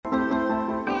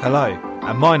Hello,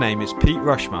 and my name is Pete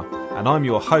Rushmer, and I'm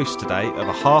your host today of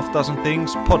A Half Dozen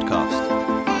Things podcast.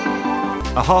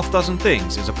 A Half Dozen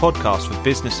Things is a podcast for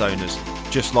business owners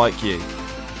just like you.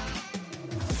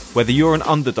 Whether you're an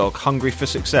underdog hungry for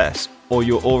success, or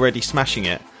you're already smashing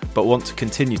it but want to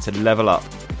continue to level up,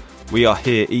 we are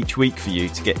here each week for you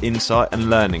to get insight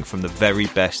and learning from the very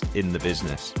best in the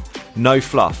business. No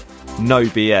fluff, no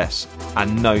BS,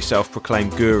 and no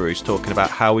self-proclaimed gurus talking about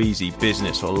how easy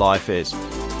business or life is.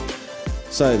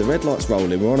 So the red light's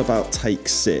rolling. We're on about take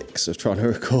 6 of trying to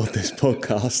record this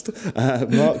podcast.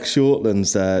 Mark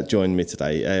Shortland's joined me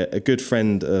today, a good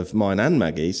friend of mine and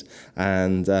Maggie's.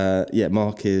 And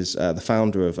Mark is the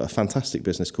founder of a fantastic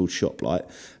business called Shoplight.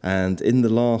 And in the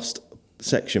last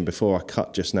section before I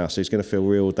cut just now, so he's going to feel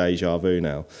real deja vu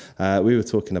now, we were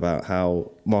talking about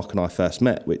how Mark and I first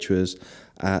met, which was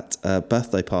at a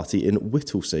birthday party in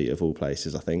Whittlesea, of all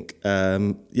places, I think.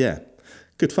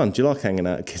 Good fun. Do you like hanging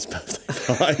out at kids'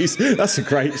 birthday parties? That's a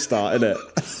great start, isn't it?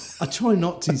 I try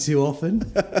not to too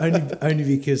often, only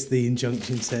because the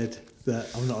injunction said that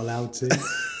I'm not allowed to.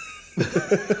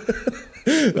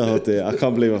 Oh dear, I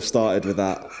can't believe I've started with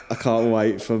that. I can't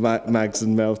wait for Mags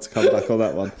and Mel to come back on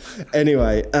that one.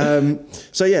 Anyway,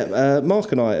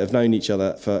 Mark and I have known each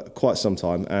other for quite some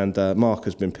time, and Mark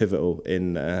has been pivotal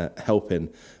in helping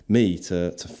me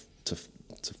to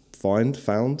found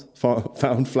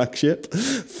flagship.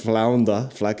 I've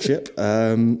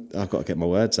got to get my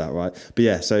words out right. But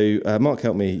yeah, so Mark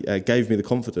helped me, gave me the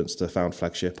confidence to found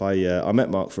flagship. I met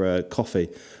Mark for a coffee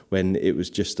when it was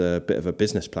just a bit of a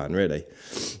business plan, really,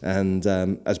 and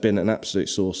has been an absolute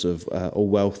source of a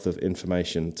wealth of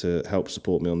information to help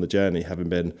support me on the journey, having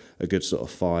been a good sort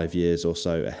of 5 years or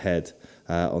so ahead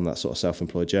on that sort of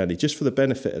self-employed journey. Just for the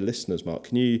benefit of listeners, Mark,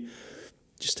 can you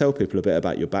just tell people a bit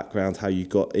about your background, how you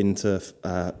got into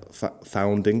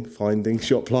finding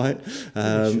Shoplight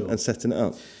Sure. and setting it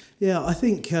up? Yeah, I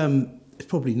think it's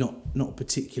probably not a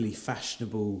particularly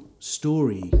fashionable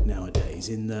story nowadays,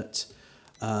 in that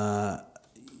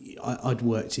I'd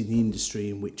worked in the industry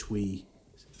in which we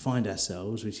find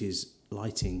ourselves, which is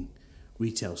lighting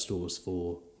retail stores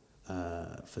for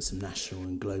some national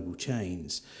and global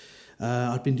chains.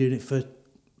 I'd been doing it for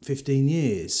 15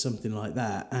 years, something like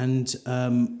that. And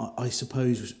I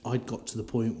suppose I'd got to the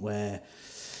point where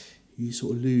you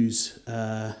sort of lose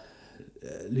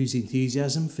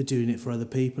enthusiasm for doing it for other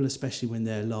people, especially when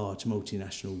they're large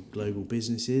multinational global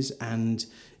businesses. And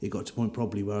it got to a point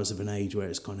probably where I was of an age where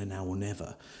it's kind of now or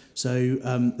never. So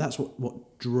that's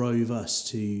what drove us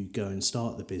to go and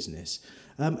start the business.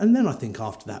 And then I think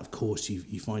after that, of course,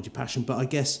 you find your passion. But I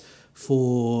guess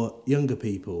for younger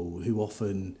people who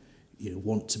often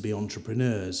want to be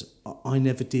entrepreneurs, I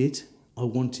never did. I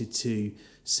wanted to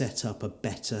set up a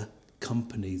better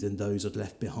company than those I'd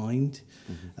left behind.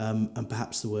 Mm-hmm. And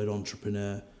perhaps the word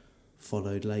entrepreneur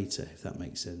followed later, if that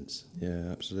makes sense.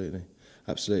 Yeah, absolutely.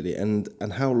 And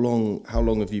how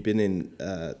long have you been in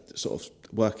sort of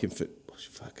working for?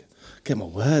 Get my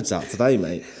words out today,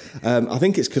 mate. I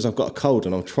think it's because I've got a cold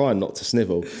and I'm trying not to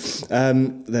snivel.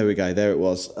 There we go. There it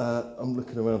was. I'm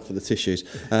looking around for the tissues.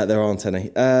 There aren't any.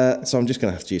 So I'm just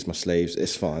going to have to use my sleeves.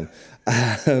 It's fine.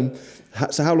 So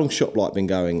how long's Shoplight been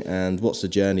going, and what's the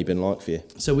journey been like for you?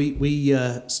 So we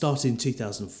started in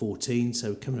 2014, so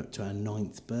we're coming up to our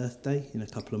 9th birthday in a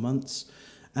couple of months.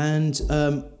 And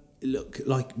look,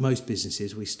 like most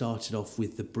businesses, we started off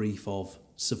with the brief of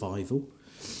survival.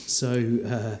 So,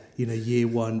 year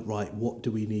one, right, what do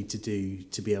we need to do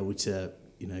to be able to,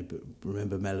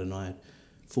 remember Mel and I had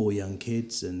 4 young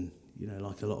kids, and,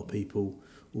 like a lot of people,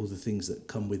 all the things that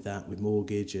come with that, with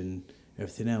mortgage and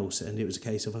everything else. And it was a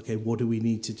case of, okay, what do we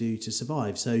need to do to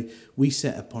survive? So we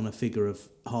set upon a figure of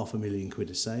 £500,000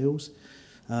 of sales.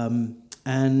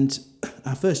 And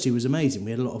our first year was amazing. We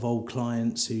had a lot of old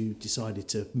clients who decided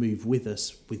to move with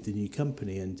us with the new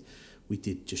company, and we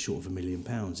did just short of £1 million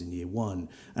in year one.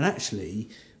 And actually,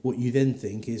 what you then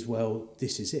think is, well,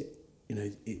 this is it.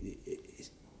 It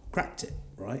cracked it,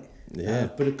 right? Yeah.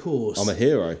 But of course, I'm a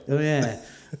hero. Oh yeah,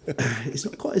 it's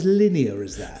not quite as linear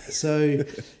as that. So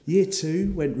year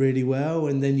 2 went really well,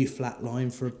 and then you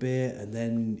flatline for a bit, and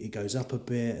then it goes up a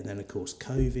bit, and then of course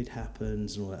COVID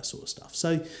happens and all that sort of stuff.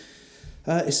 So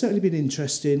it's certainly been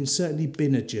interesting, certainly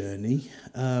been a journey.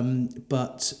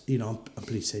 But I'm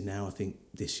pleased to say now I think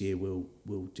this year we'll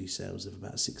do sales of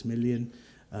about 6 million.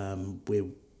 We're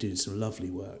doing some lovely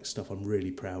work, stuff I'm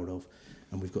really proud of,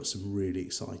 and we've got some really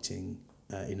exciting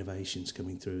innovations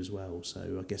coming through as well.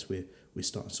 So I guess we're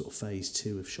starting sort of phase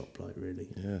 2 of ShopLite, really.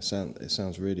 Yeah, it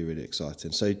sounds really, really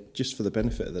exciting. So just for the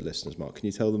benefit of the listeners, Mark, can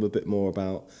you tell them a bit more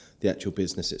about the actual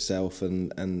business itself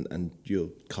and your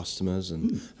customers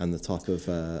and the type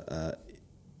of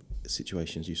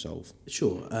situations you solve?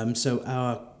 Sure. So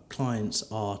our clients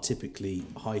are typically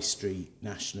high street,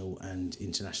 national and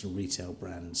international retail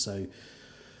brands. So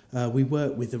we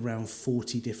work with around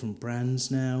 40 different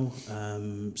brands now,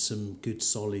 some good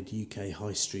solid UK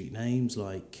high street names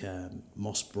like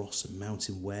Moss Bros and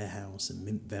Mountain Warehouse and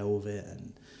Mint Velvet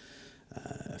and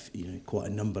quite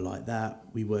a number like that.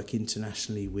 We work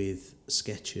internationally with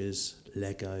Skechers,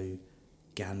 Lego,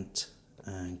 Gant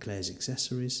and Claire's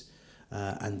Accessories,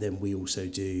 and then we also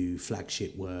do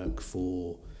flagship work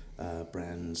for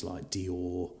brands like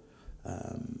Dior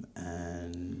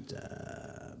and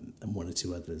one or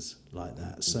two others like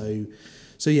that. So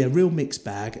yeah, real mixed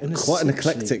bag. And quite an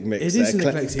eclectic mix. It is an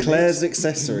eclectic Claire's mix.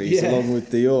 Accessories along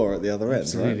with Dior at the other end,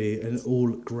 Absolutely, right? and all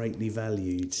greatly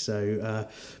valued. So,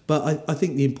 but I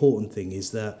think the important thing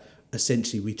is that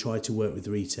essentially we try to work with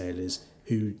retailers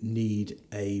who need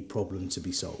a problem to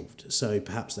be solved. So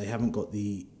perhaps they haven't got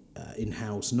the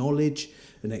in-house knowledge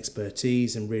and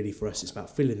expertise, and really for us it's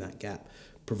about filling that gap,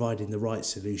 providing the right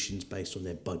solutions based on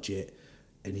their budget,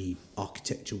 any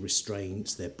architectural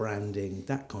restraints, their branding,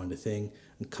 that kind of thing,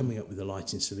 and coming up with a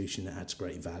lighting solution that adds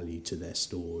great value to their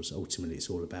stores. Ultimately,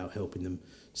 it's all about helping them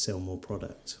sell more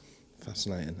product.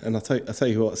 Fascinating. And I tell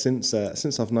you what, since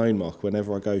I've known Mark,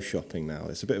 whenever I go shopping now,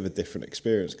 it's a bit of a different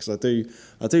experience, because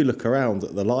I do look around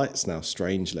at the lights now,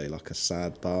 strangely, like a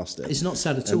sad bastard. It's not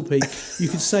sad at all, Pete. You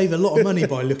could save a lot of money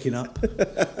by looking up.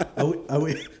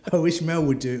 I wish Mel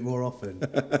would do it more often.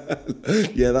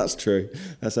 Yeah, that's true.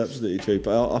 That's absolutely true.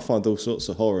 But I find all sorts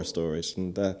of horror stories,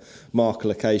 and Mark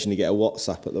will occasionally get a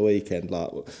WhatsApp at the weekend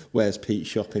like, "Where's Pete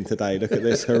shopping today? Look at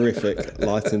this horrific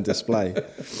lighting display."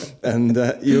 And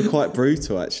you were quite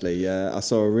brutal, actually. I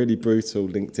saw a really brutal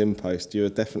LinkedIn post. You were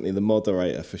definitely the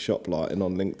moderator for ShopLighting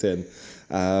on LinkedIn.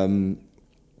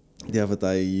 The other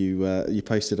day, you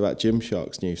posted about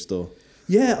Gymshark's new store.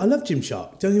 Yeah, I love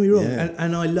Gymshark, don't get me wrong. Yeah.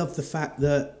 And I love the fact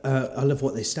that I love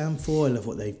what they stand for, I love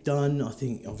what they've done. I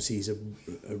think obviously he's a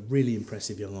really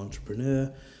impressive young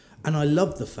entrepreneur. And I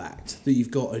love the fact that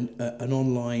you've got an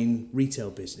online retail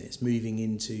business moving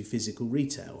into physical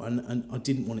retail. And I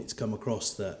didn't want it to come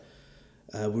across that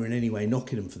we're in any way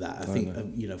knocking them for that. I think,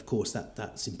 of course,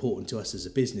 that's important to us as a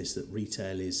business, that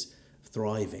retail is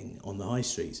thriving on the high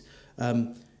streets.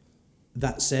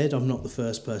 That said, I'm not the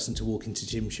first person to walk into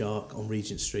Gymshark on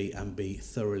Regent Street and be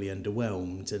thoroughly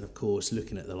underwhelmed. And of course,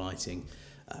 looking at the lighting,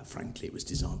 frankly, it was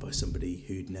designed by somebody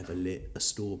who'd never lit a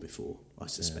store before, I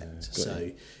suspect. Yeah, so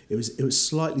it was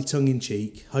slightly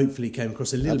tongue-in-cheek. Hopefully it came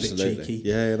across a little bit cheeky.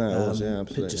 Yeah, no, it was, yeah,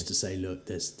 absolutely. But just to say, look,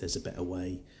 there's a better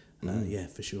way. Yeah,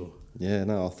 for sure. Yeah,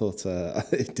 no, I thought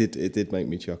it did make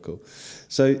me chuckle.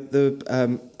 So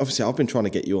obviously I've been trying to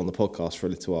get you on the podcast for a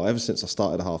little while. Ever since I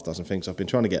started a half dozen things, I've been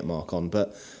trying to get Mark on,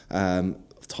 but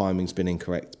timing's been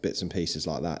incorrect, bits and pieces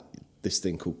like that. This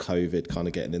thing called COVID kind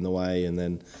of getting in the way, and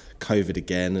then COVID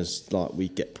again as like we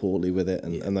get poorly with it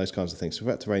and those kinds of things. So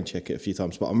we've had to rain check it a few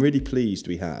times, but I'm really pleased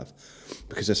we have,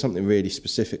 because there's something really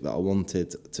specific that I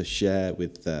wanted to share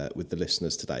with the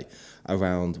listeners today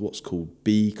around what's called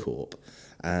B-CORP.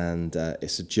 And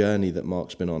it's a journey that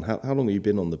Mark's been on. How long have you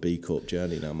been on the B-CORP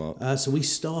journey now, Mark? So we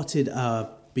started our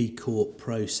B-CORP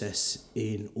process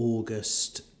in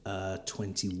August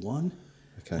 21.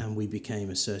 Okay. And we became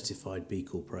a certified B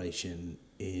Corporation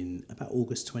in about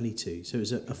August 22. So it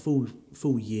was a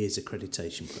full year's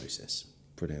accreditation process.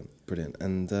 Brilliant.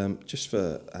 And just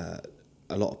for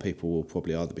a lot of people will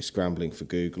probably either be scrambling for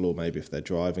Google, or maybe if they're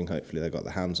driving, hopefully they've got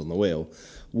their hands on the wheel.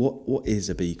 What is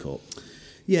a B Corp?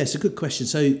 Yeah, it's a good question.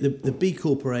 So the B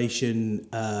Corporation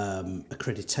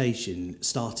accreditation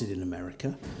started in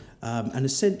America, and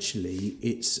essentially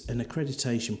it's an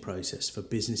accreditation process for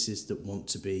businesses that want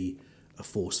to be a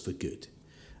force for good.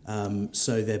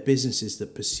 So they're businesses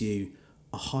that pursue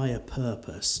a higher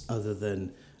purpose other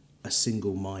than a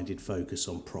single-minded focus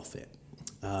on profit.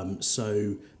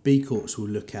 So B Corps will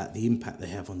look at the impact they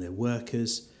have on their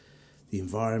workers, the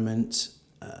environment,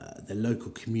 their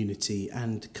local community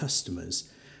and customers.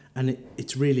 And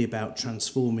it's really about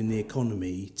transforming the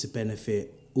economy to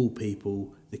benefit all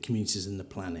people, the communities and the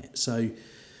planet. So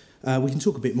we can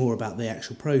talk a bit more about the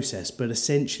actual process, but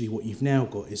essentially what you've now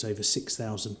got is over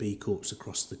 6,000 B Corps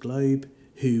across the globe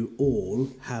who all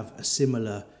have a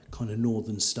similar kind of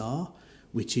northern star,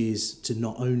 which is to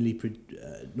not only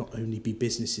be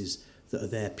businesses that are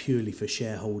there purely for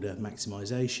shareholder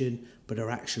maximisation, but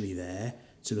are actually there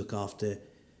to look after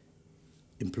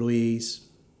employees,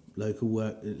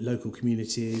 local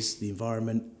communities, the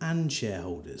environment, and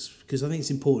shareholders. Because I think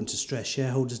it's important to stress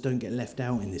shareholders don't get left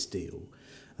out in this deal.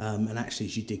 And actually,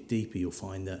 as you dig deeper, you'll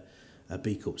find that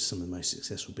B Corp is some of the most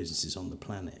successful businesses on the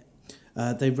planet.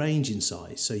 They range in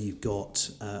size. So you've got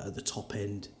at the top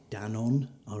end, Danone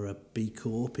are a B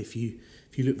Corp. If you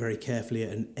look very carefully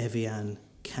at an Evian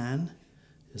can,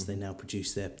 as they now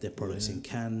produce their products in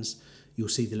cans, you'll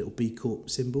see the little B Corp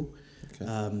symbol.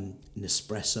 Okay.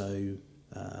 Nespresso,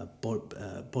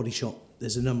 Body Shop.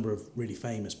 There's a number of really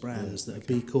famous brands that are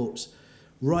B Corps,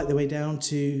 right the way down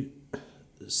to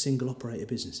single operator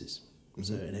businesses.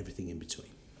 So and everything in between.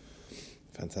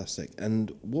 Fantastic.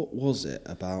 And what was it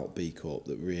about B Corp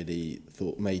that really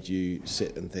made you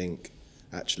sit and think,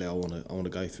 actually, I want to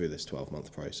go through this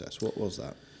 12-month process? What was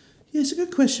that? Yeah, it's a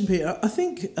good question, Peter. I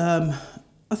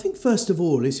think first of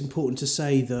all, it's important to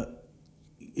say that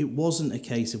it wasn't a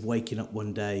case of waking up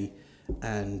one day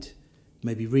and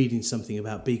maybe reading something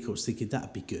about B Corps thinking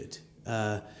that'd be good.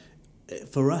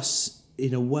 For us,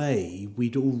 in a way,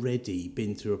 we'd already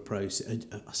been through a process,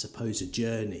 I suppose, a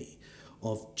journey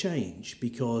of change,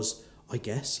 because I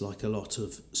guess, like a lot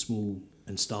of small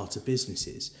and starter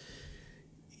businesses,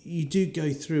 you do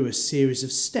go through a series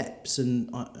of steps,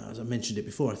 and as I mentioned it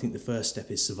before, I think the first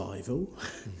step is survival,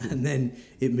 and then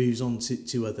it moves on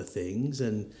to other things,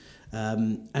 and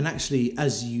actually,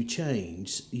 as you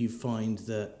change, you find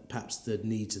that perhaps the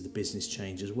needs of the business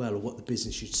change as well, or what the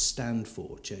business should stand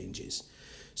for changes.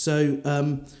 So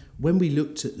when we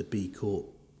looked at the B Corp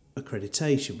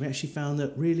accreditation, we actually found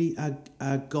that really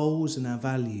our goals and our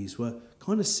values were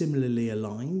kind of similarly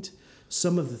aligned.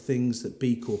 Some of the things that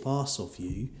B Corp asks of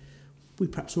you, we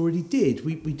perhaps already did.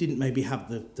 We didn't maybe have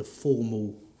the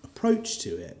formal approach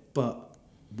to it, but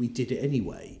we did it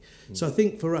anyway. So I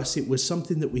think for us it was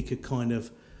something that we could kind of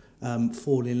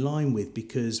fall in line with,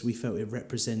 because we felt it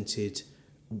represented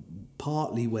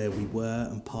partly where we were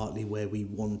and partly where we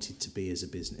wanted to be as a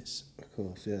business. Of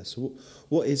course, yeah. So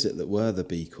what is it that were the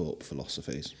B Corp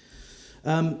philosophies?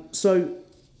 So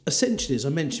essentially, as I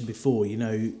mentioned before,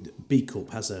 B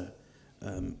Corp has a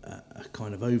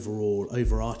kind of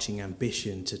overarching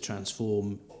ambition to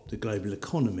transform the global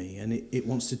economy, and it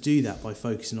wants to do that by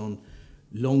focusing on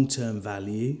long-term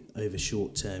value over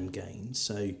short-term gains.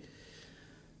 So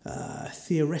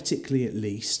theoretically, at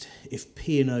least, if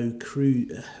P&O,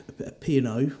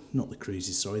 not the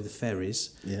cruises, sorry, the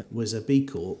ferries, was a B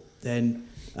Corp, then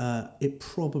it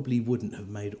probably wouldn't have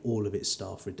made all of its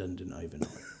staff redundant overnight.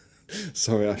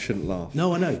 Sorry, I shouldn't laugh.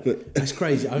 No, I know. But that's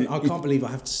crazy. I can't believe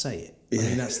I have to say it. I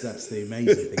mean, that's the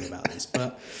amazing thing about this.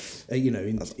 But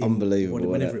that's unbelievable.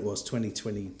 Whenever it was,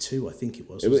 2022, I think it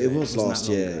was. It was last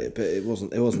year, but it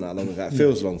wasn't that long ago. It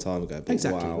feels a long time ago. But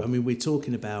exactly. Wow. I mean, we're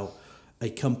talking about a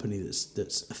company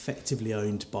that's effectively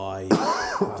owned by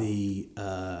the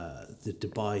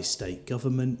Dubai state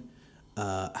government,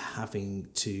 having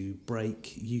to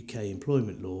break UK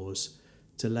employment laws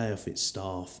to lay off its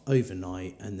staff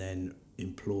overnight and then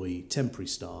employ temporary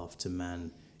staff to man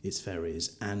its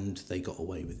ferries, and they got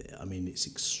away with it. I mean, it's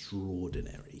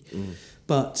extraordinary.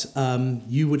 But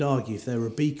you would argue if they were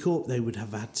a B Corp, they would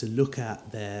have had to look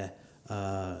at their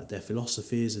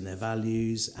philosophies and their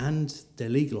values and their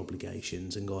legal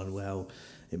obligations and gone, well,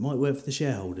 it might work for the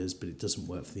shareholders, but it doesn't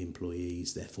work for the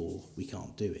employees, therefore we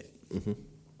can't do it.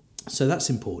 So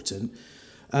that's important.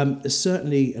 There's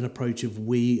certainly an approach of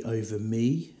we over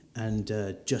me and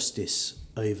justice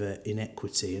over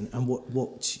inequity. And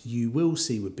what you will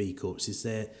see with B Corps is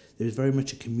there is very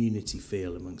much a community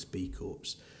feel amongst B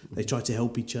Corps. They try to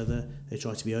help each other, they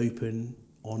try to be open,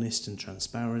 honest and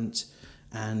transparent,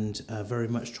 and very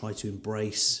much try to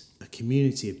embrace a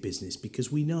community of business,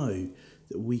 because we know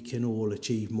that we can all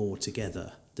achieve more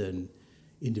together than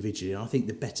individually. And I think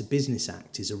the Better Business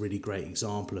Act is a really great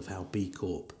example of how B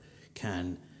Corp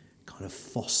can kind of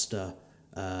foster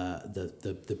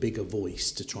the bigger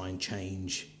voice to try and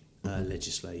change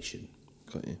legislation.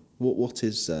 Got you. What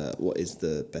is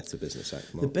the Better Business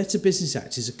Act, Mark? The Better Business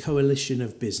Act is a coalition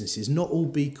of businesses, not all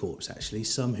B Corps actually,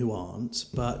 some who aren't,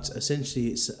 but essentially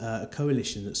it's a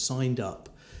coalition that signed up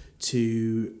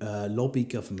to lobby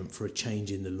government for a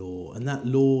change in the law, and that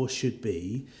law should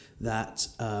be that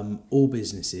all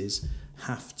businesses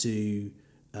have to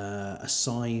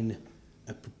assign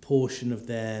a proportion of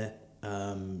their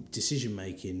decision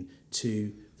making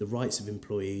to the rights of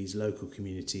employees, local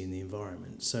community and the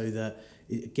environment, so that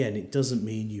it doesn't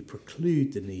mean you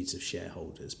preclude the needs of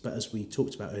shareholders, but as we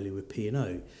talked about earlier with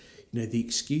P&O, the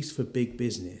excuse for big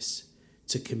business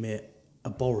to commit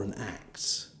abhorrent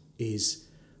acts is,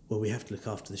 well, we have to look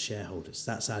after the shareholders.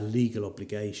 That's our legal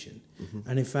obligation.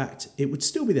 And in fact, it would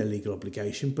still be their legal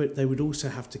obligation, but they would also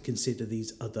have to consider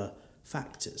these other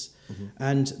factors.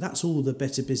 And that's all the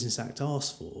Better Business Act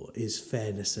asks for, is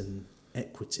fairness and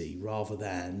equity, rather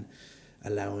than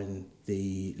allowing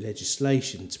the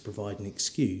legislation to provide an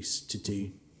excuse to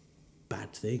do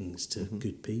bad things to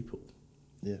good people.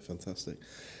 Yeah, fantastic.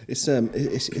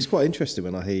 It's quite interesting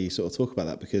when I hear you sort of talk about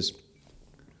that, because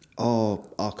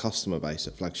our customer base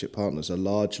at Flagship Partners are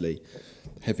largely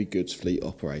heavy goods fleet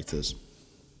operators,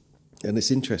 and it's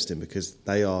interesting because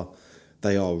they are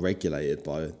regulated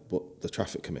by the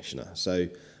traffic commissioner. So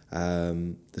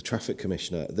the traffic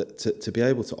commissioner, to be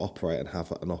able to operate and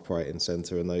have an operating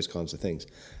centre and those kinds of things,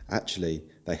 actually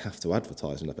they have to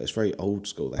advertise in a paper. It's very old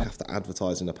school. They have to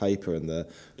advertise in a paper, and the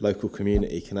local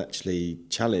community can actually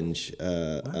challenge.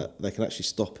 They can actually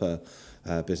stop a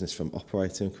business from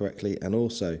operating correctly, and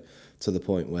also to the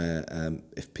point where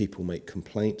if people make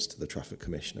complaints to the traffic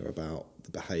commissioner about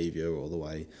the behaviour or the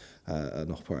way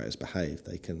an operator's behaved,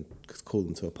 they can call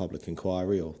them to a public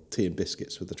inquiry, or tea and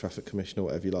biscuits with the traffic commissioner,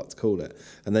 whatever you like to call it.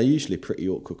 And they're usually pretty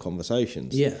awkward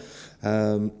conversations. Yeah.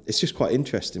 It's just quite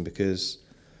interesting because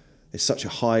it's such a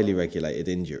highly regulated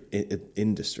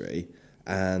industry,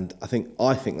 and I think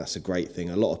that's a great thing.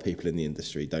 A lot of people in the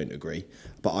industry don't agree,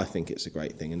 but I think it's a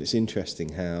great thing. And it's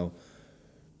interesting how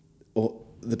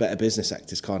the Better Business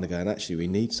Act is kind of going, actually, we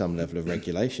need some level of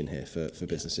regulation here for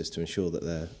businesses to ensure that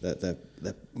they're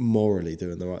morally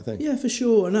doing the right thing. Yeah, for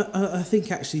sure. And I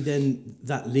think actually then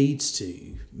that leads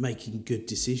to making good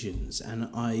decisions. And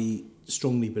I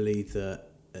strongly believe that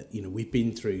we've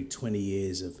been through 20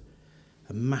 years of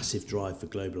a massive drive for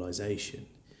globalisation,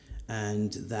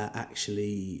 and that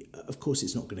actually, of course,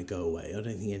 it's not going to go away. I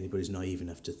don't think anybody's naive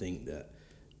enough to think that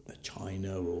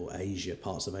China or Asia,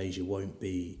 parts of Asia, won't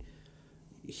be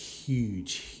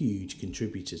huge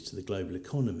contributors to the global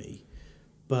economy.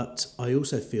 But I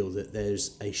also feel that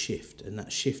there's a shift, and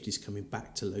that shift is coming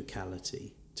back to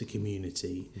locality, to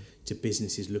community, to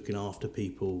businesses looking after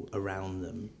people around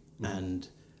them, and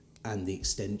the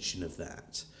extension of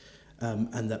that.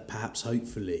 And that perhaps,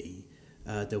 hopefully,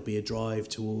 there'll be a drive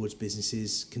towards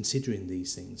businesses considering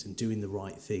these things and doing the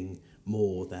right thing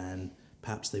more than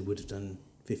perhaps they would have done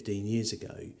 15 years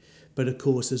ago. But of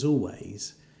course, as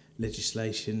always,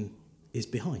 legislation is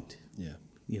behind. Yeah.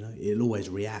 It'll always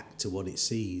react to what it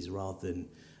sees rather than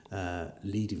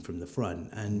leading from the front.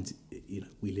 And,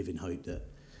 we live in hope that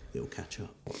it'll catch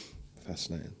up.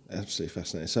 Fascinating, absolutely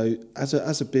fascinating. So,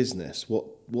 as a business,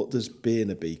 what does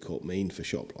being a B Corp mean for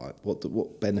ShopLite?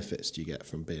 What benefits do you get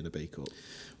from being a B Corp?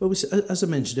 Well, as I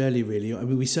mentioned earlier, really,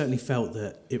 we certainly felt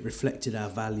that it reflected our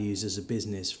values as a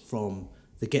business from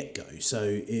the get-go. So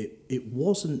it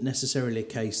wasn't necessarily a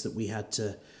case that we had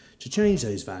to change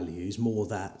those values, more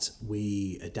that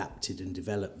we adapted and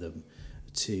developed them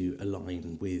to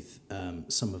align with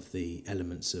some of the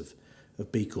elements of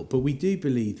B Corp. But we do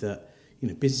believe that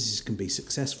businesses can be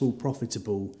successful,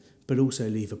 profitable, but also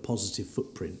leave a positive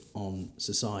footprint on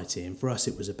society. And for us,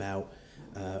 it was about,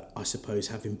 I suppose,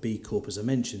 having B Corp, as I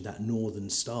mentioned, that northern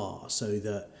star, so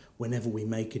that whenever we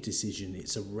make a decision,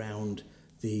 it's around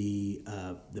the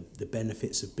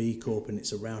benefits of B Corp, and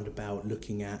it's around about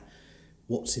looking at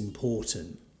what's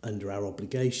important under our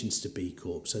obligations to B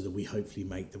Corp, so that we hopefully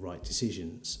make the right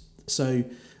decisions. So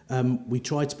we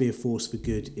try to be a force for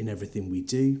good in everything we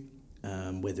do,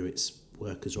 whether it's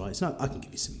workers' rights. Now, I can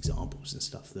give you some examples and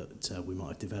stuff that we might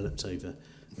have developed over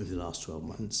the last 12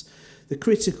 months. The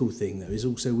critical thing, though, is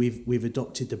also we've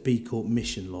adopted the B Corp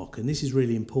mission lock, and this is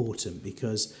really important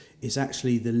because it's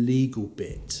actually the legal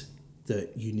bit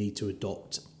that you need to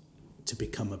adopt to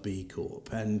become a B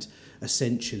Corp. And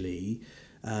essentially,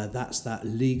 that's that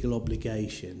legal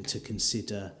obligation to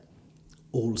consider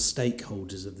all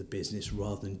stakeholders of the business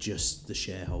rather than just the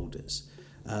shareholders.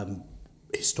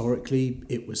 Historically,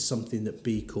 it was something that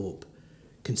B Corp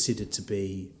considered to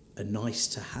be a nice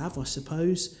to have, I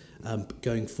suppose. But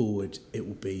going forward, it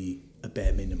will be a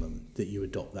bare minimum that you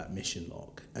adopt that mission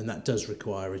lock. And that does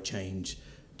require a change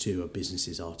to a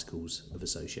business's articles of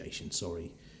association.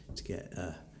 Sorry to get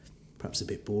perhaps a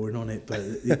bit boring on it, but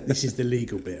this is the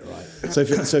legal bit, right?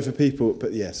 So for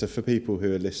people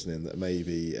who are listening that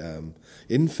maybe,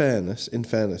 in fairness,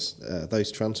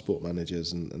 those transport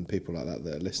managers and people like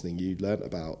that are listening, you learnt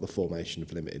about the formation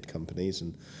of limited companies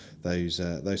and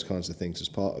those kinds of things as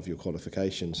part of your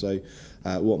qualification. So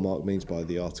what Mark means by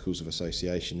the Articles of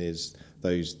Association is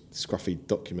those scruffy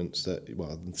documents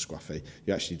scruffy.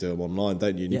 You actually do them online,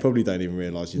 don't you? And you probably don't even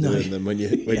realise you're doing them when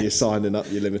you're signing up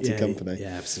your limited company.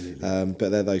 Yeah, absolutely. But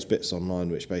they're those bits online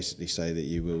which basically say that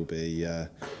you will be,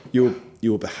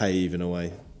 you'll behave in a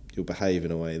way you'll behave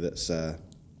in a way that's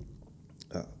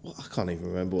well, I can't even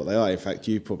remember what they are. In fact,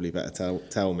 you probably better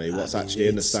tell me what's actually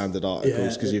in the standard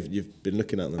articles, because you've been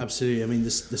looking at them. Absolutely. I mean, the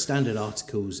standard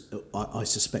articles, I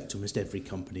suspect almost every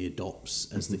company adopts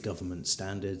as the government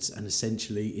standards, and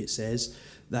essentially it says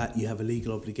that you have a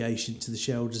legal obligation to the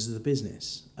shareholders of the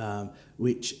business,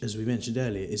 which, as we mentioned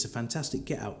earlier, is a fantastic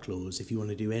get-out clause if you want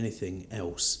to do anything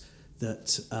else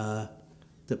that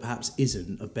perhaps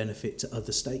isn't of benefit to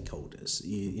other stakeholders.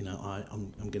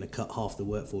 I'm going to cut half the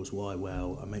workforce. Why?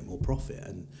 Well, I make more profit,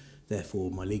 and therefore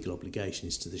my legal obligation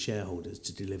is to the shareholders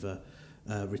to deliver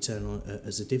return on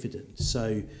as a dividend.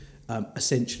 So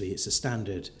essentially, it's a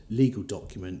standard legal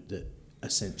document that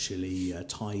essentially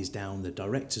ties down the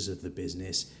directors of the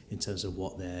business in terms of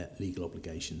what their legal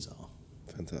obligations are.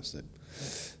 Fantastic.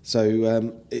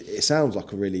 So it sounds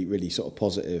like a really, really sort of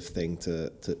positive thing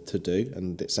to do,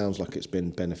 and it sounds like it's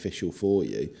been beneficial for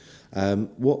you.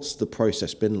 What's the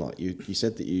process been like? You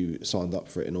said that you signed up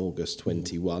for it in August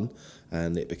 21,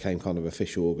 and it became kind of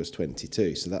official August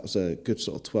 22. So that was a good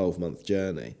sort of 12-month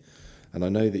journey. And I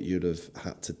know that you'd have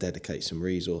had to dedicate some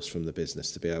resource from the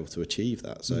business to be able to achieve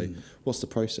that. So what's the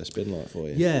process been like for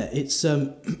you? Yeah, it's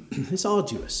it's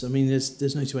arduous. I mean,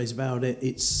 there's no two ways about it.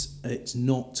 It's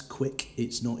not quick,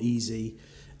 it's not easy,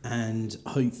 and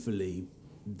hopefully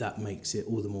that makes it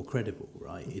all the more credible,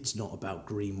 right? It's not about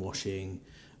greenwashing.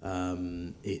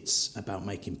 It's about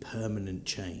making permanent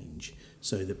change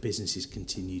so that businesses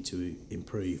continue to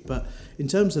improve. But in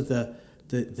terms of the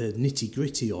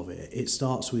nitty-gritty of it, it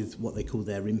starts with what they call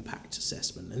their impact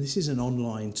assessment. And this is an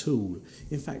online tool.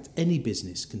 In fact, any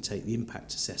business can take the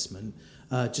impact assessment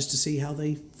just to see how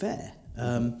they fare.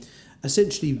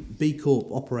 Essentially, B-Corp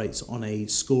operates on a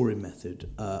scoring method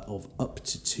of up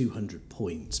to 200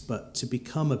 points. But to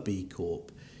become a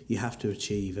B-Corp, you have to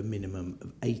achieve a minimum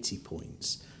of 80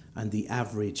 points. And the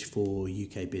average for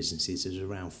UK businesses is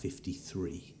around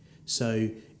 53.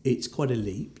 So it's quite a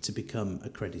leap to become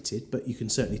accredited, but you can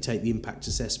certainly take the impact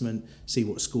assessment, see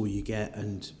what score you get,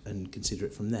 and consider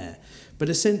it from there. But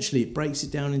essentially, it breaks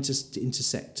it down into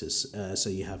sectors. So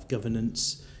you have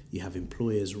governance, you have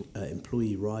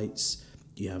employee rights,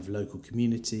 you have local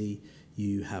community,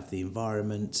 you have the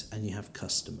environment, and you have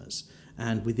customers.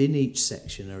 And within each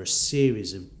section are a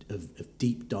series of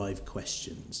deep dive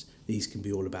questions. These can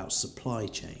be all about supply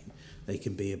chain. They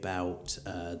can be about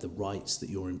the rights that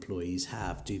your employees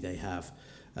have. Do they have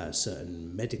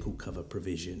certain medical cover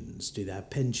provisions? Do they have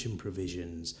pension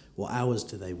provisions? What hours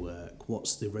do they work?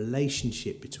 What's the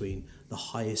relationship between the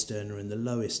highest earner and the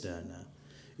lowest earner?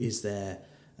 Is there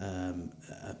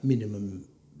a minimum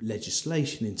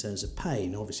legislation in terms of pay?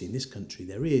 And obviously in this country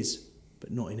there is,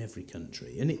 but not in every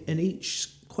country. And each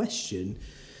question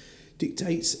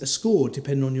dictates a score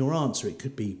depending on your answer. It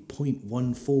could be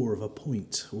 0.14 of a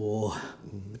point or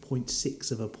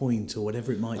 0.6 of a point or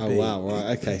whatever it might be. Oh, wow,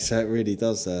 right, okay, so it really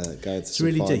does go into some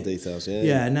really fine details.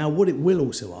 Yeah, now what it will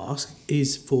also ask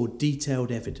is for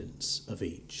detailed evidence of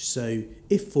each. So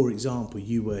if, for example,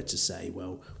 you were to say,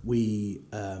 well, we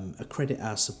accredit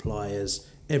our suppliers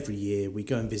every year, we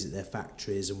go and visit their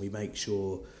factories and we make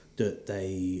sure that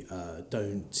they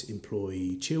don't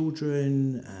employ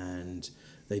children and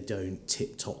they don't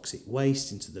tip toxic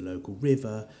waste into the local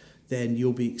river, then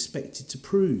you'll be expected to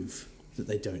prove that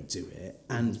they don't do it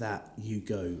and that you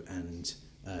go and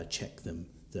check them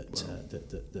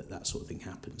that sort of thing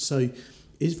happens. So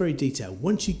it's very detailed.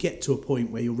 Once you get to a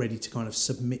point where you're ready to kind of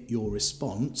submit your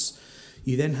response,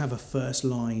 you then have a first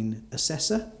line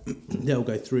assessor. They'll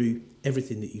go through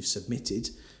everything that you've submitted,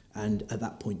 and at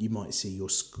that point you might see your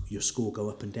score go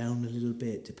up and down a little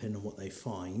bit depending on what they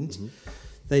find.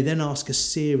 They then ask a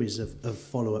series of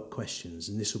follow-up questions,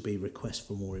 and this will be requests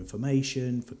for more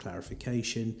information, for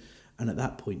clarification, and at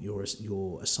that point you're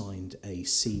assigned a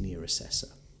senior assessor.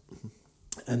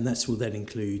 And that will then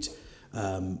include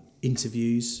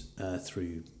interviews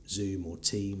through Zoom or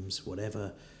Teams,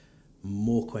 whatever,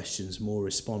 more questions, more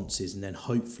responses, and then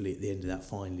hopefully at the end of that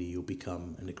finally you'll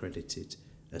become an accredited,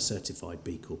 certified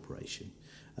B Corporation.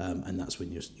 And that's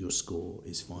when your score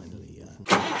is finally...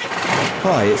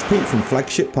 Hi, it's Pete from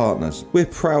Flagship Partners. We're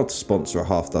proud to sponsor a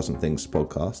Half Dozen Things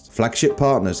podcast. Flagship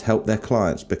Partners help their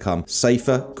clients become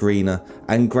safer, greener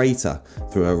and greater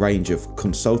through a range of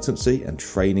consultancy and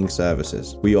training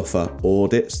services. We offer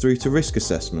audits through to risk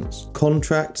assessments,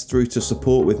 contracts through to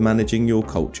support with managing your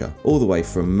culture, all the way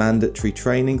from mandatory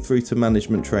training through to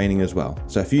management training as well.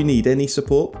 So if you need any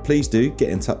support, please do get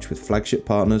in touch with Flagship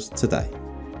Partners today.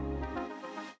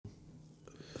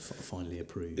 Finally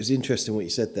approved. It's interesting what you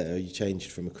said there. You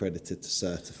changed from accredited to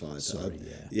certified. Sorry,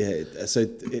 yeah. So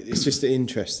it's just an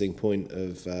interesting point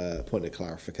of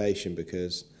clarification,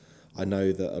 because I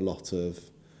know that a lot of,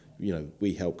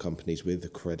 we help companies with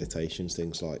accreditations,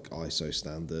 things like ISO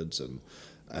standards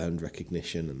and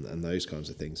recognition and those kinds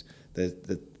of things. There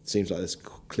seems like there's a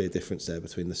clear difference there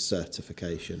between the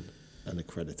certification and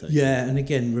accreditation. Yeah, and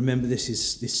again, remember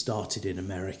this started in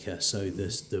America, so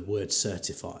the word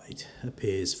certified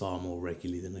appears far more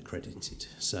regularly than accredited.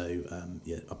 So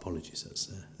apologies.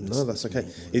 That's okay.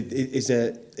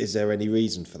 Is there any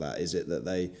reason for that? Is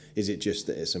it just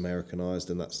that it's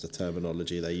Americanized and that's the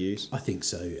terminology they use? I think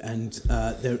so, and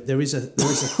there is a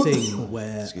thing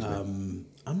where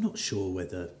I'm not sure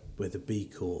whether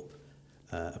B-Corp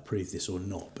approve this or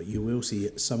not, but you will see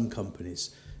some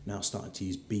companies now starting to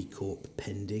use B-Corp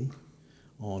pending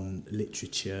on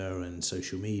literature and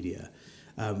social media.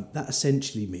 That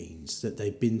essentially means that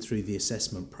they've been through the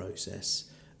assessment process,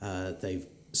 they've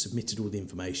submitted all the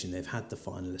information, they've had the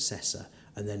final assessor,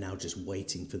 and they're now just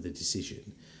waiting for the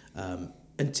decision.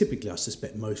 And typically, I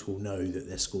suspect most will know that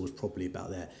their score is probably about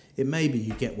there. It may be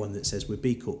you get one that says we're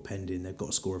B-Corp pending, they've got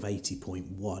a score of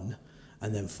 80.1,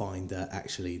 and then find that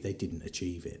actually they didn't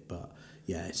achieve it. But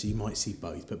yeah, so you might see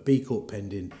both. But B-Corp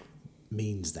pending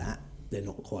means that they're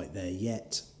not quite there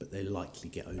yet, but they likely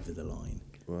get over the line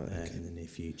in the near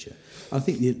future. I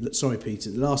think, sorry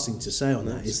Peter, the last thing to say on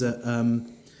that is that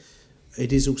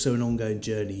it is also an ongoing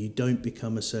journey. You don't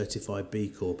become a certified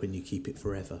B-Corp and you keep it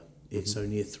forever. It's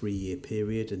only a 3-year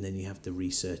period and then you have to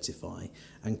recertify.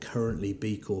 And currently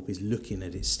B-Corp is looking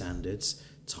at its standards,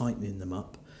 tightening them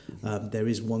up. There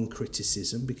is one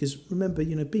criticism because remember,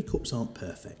 B-Corps aren't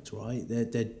perfect, right?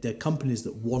 They're companies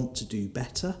that want to do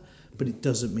better, but it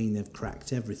doesn't mean they've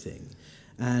cracked everything.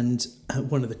 And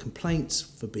one of the complaints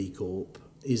for B-Corp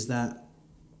is that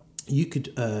you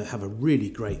could have a really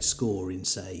great score in,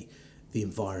 say, the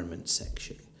environment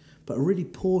section, but a really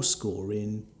poor score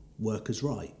in workers'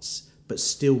 rights, but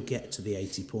still get to the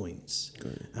 80 points.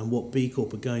 Great. And what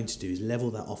B-Corp are going to do is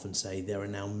level that off and say there are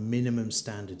now minimum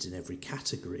standards in every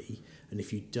category, and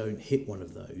if you don't hit one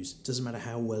of those, it doesn't matter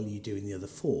how well you do in the other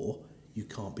 4, you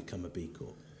can't become a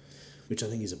B-Corp, which I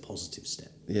think is a positive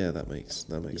step. Yeah, that makes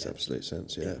absolute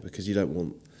sense, because you don't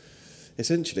want...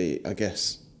 Essentially, I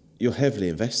guess, you're heavily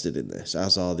invested in this,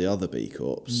 as are the other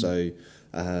B-Corps, so...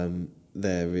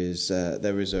 There is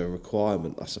a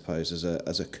requirement, I suppose,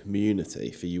 as a community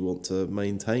for you want to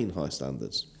maintain high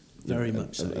standards. Very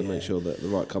much so, and make sure that the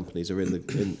right companies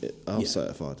are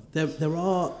certified. There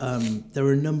are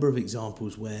a number of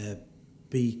examples where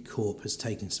B Corp has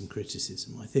taken some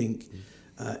criticism. I think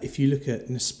if you look at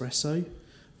Nespresso,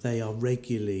 they are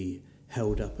regularly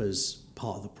held up as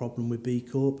part of the problem with B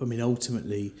Corp. I mean,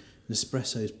 ultimately,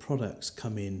 Nespresso's products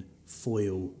come in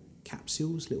foil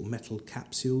capsules, little metal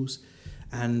capsules,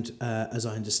 and as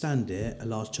I understand it, a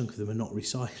large chunk of them are not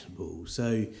recyclable.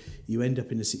 So you end up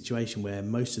in a situation where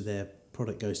most of their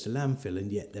product goes to landfill,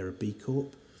 and yet they're a B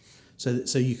Corp.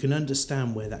 So you can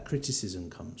understand where that criticism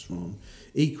comes from.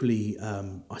 Equally,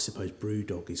 I suppose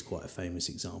BrewDog is quite a famous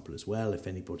example as well. If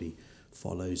anybody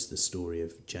follows the story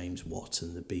of James Watt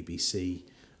and the BBC,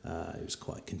 it was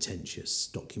quite a contentious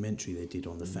documentary they did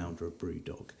on the founder of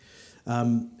BrewDog.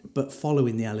 But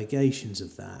following the allegations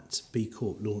of that, B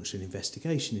Corp launched an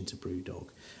investigation into BrewDog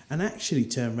and actually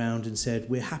turned around and said,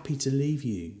 we're happy to leave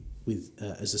you with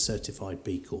as a certified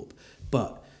B Corp,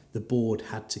 but the board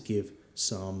had to give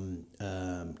some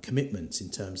commitments in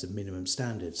terms of minimum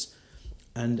standards,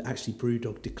 and actually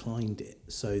BrewDog declined it,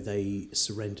 so they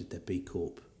surrendered their B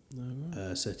Corp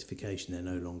certification. They're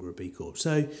no longer a B Corp.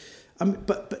 So,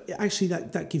 but actually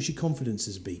that gives you confidence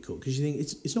as a B Corp, because you think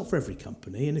it's not for every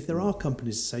company, and if there are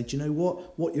companies that say, do you know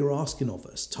what you're asking of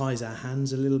us ties our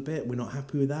hands a little bit, we're not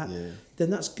happy with that, then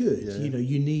that's good.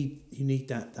 You need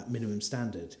that minimum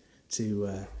standard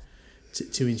to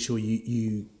ensure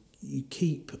you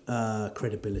keep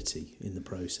credibility in the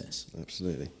process.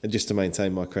 Absolutely. And just to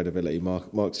maintain my credibility,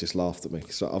 Mark's just laughed at me.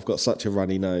 So I've got such a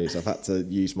runny nose. I've had to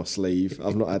use my sleeve.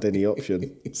 I've not had any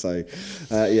option. So,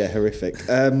 horrific.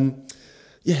 I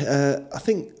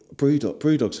think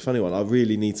BrewDog's a funny one. I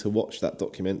really need to watch that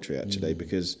documentary, actually,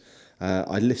 because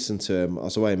I listened to him. I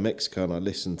was away in Mexico and I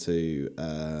listened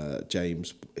to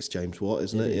James. It's James Watt,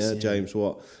 isn't it? Yeah, James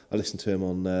Watt. I listened to him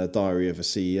on Diary of a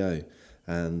CEO.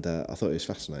 And I thought it was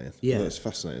fascinating. Yeah. I thought it was a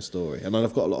fascinating story. And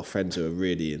I've got a lot of friends who are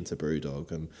really into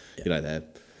BrewDog, and they're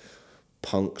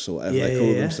punks or whatever they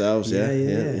call themselves.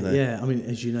 Yeah. I mean,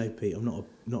 as you know, Pete, I'm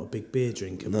not a big beer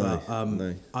drinker, but I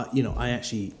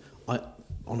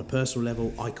on a personal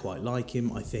level, I quite like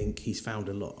him. I think he's found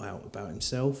a lot out about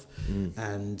himself,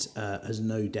 and has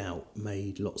no doubt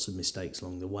made lots of mistakes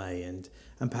along the way. And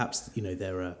perhaps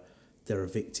there are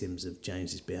victims of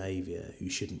James's behaviour who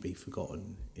shouldn't be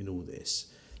forgotten in all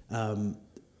this.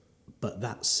 But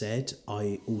that said,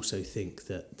 I also think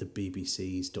that the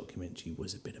BBC's documentary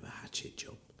was a bit of a hatchet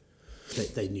job.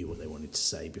 They knew what they wanted to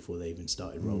say before they even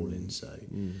started rolling. So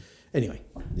anyway.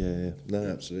 Yeah, no,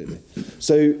 absolutely.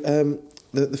 So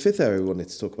the fifth area we wanted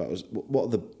to talk about was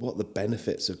what are the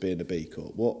benefits of being a B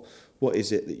Corp? What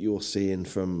is it that you're seeing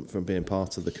from being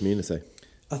part of the community?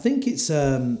 I think it's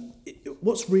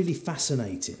what's really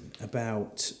fascinating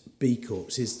about B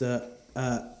Corps is that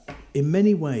in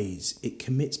many ways it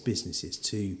commits businesses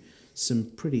to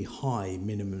some pretty high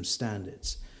minimum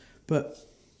standards. But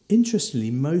interestingly,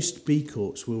 most B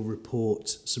Corps will report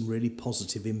some really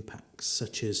positive impacts,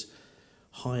 such as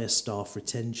higher staff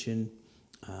retention,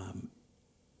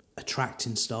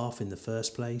 attracting staff in the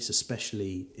first place,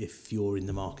 especially if you're in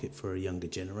the market for a younger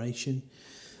generation,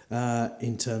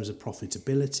 in terms of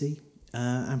profitability,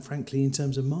 and frankly, in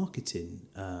terms of marketing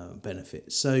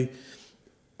benefits. So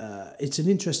it's an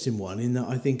interesting one in that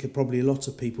I think probably a lot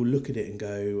of people look at it and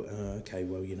go, okay,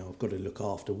 well, I've got to look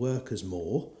after workers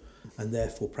more, and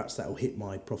therefore perhaps that will hit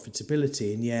my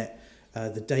profitability. And yet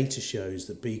the data shows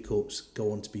that B Corps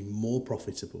go on to be more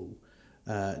profitable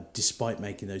despite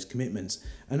making those commitments.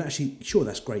 And actually, sure,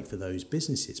 that's great for those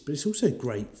businesses, but it's also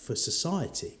great for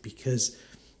society because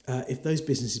if those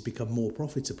businesses become more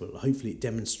profitable, hopefully it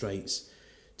demonstrates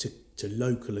to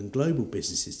local and global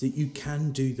businesses that you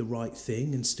can do the right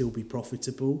thing and still be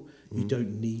profitable. You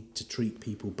don't need to treat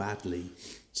people badly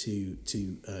to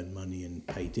earn money and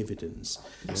pay dividends.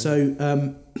 Yeah.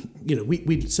 So,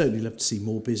 we'd certainly love to see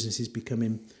more businesses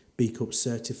becoming B Corp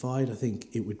certified. I think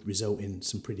it would result in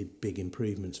some pretty big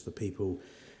improvements for people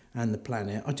and the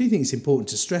planet. I do think it's important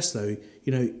to stress, though,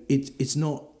 it's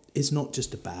not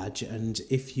just a badge, and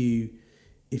if you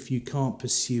can't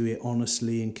pursue it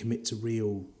honestly and commit to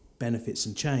real benefits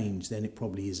and change, then it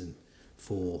probably isn't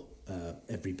for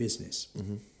every business.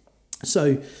 Mm-hmm.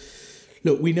 So,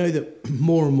 look, we know that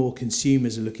more and more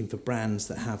consumers are looking for brands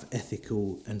that have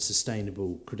ethical and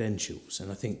sustainable credentials,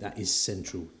 and I think that is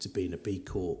central to being a B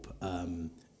Corp.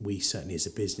 We certainly, as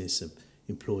a business, have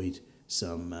employed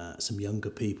some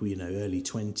younger people, early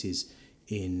 20s,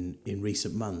 in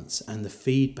recent months, and the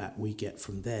feedback we get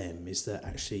from them is that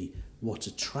actually what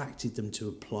attracted them to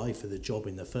apply for the job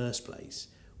in the first place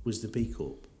was the B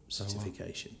Corp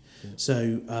certification. Oh, wow. Yeah.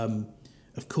 So,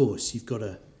 of course, you've got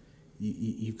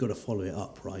to follow it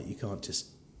up, right? You can't just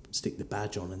stick the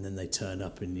badge on and then they turn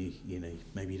up and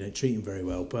maybe you don't treat them very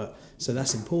well. But so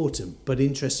that's important. But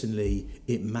interestingly,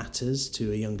 it matters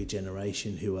to a younger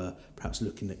generation who are perhaps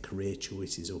looking at career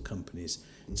choices or companies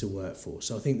to work for.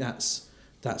 So I think that's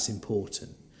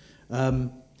important.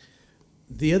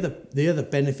 The other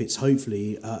benefits,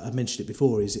 hopefully, I mentioned it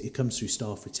before, is it comes through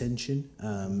staff retention.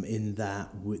 In that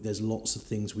there's lots of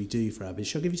things we do for our business.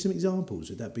 Shall I give you some examples?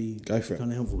 Would that be kind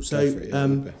of helpful? So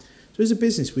as a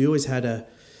business, we always had a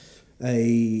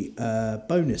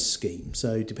bonus scheme.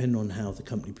 So depending on how the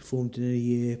company performed in a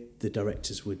year, the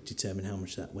directors would determine how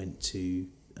much that went to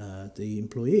the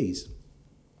employees.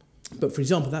 But for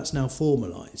example, that's now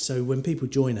formalised. So when people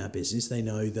join our business, they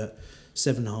know that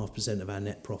 7.5% of our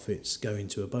net profits go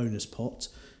into a bonus pot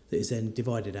that is then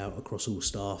divided out across all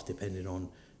staff depending on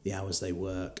the hours they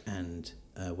work and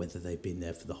whether they've been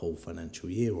there for the whole financial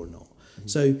year or not. Mm-hmm.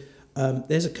 So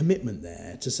there's a commitment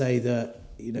there to say that,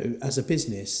 as a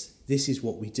business, this is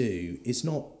what we do. It's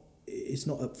not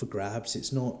up for grabs.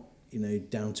 It's not,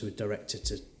 down to a director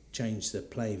to change the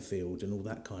playing field and all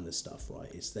that kind of stuff, right?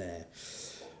 It's there.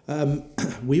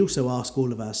 We also ask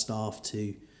all of our staff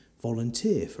to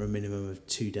volunteer for a minimum of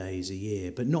 2 days a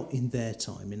year, but not in their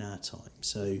time, in our time.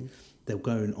 So they'll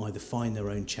go and either find their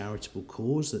own charitable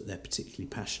cause that they're particularly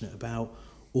passionate about,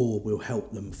 or we'll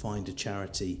help them find a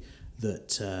charity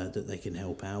that they can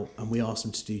help out. And we ask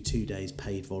them to do 2 days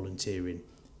paid volunteering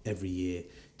every year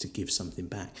to give something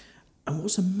back. And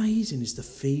what's amazing is the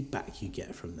feedback you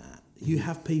get from that. You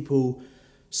have people,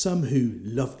 some who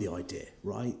love the idea,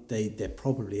 right? They're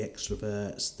probably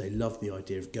extroverts. They love the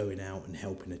idea of going out and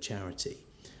helping a charity.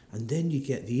 And then you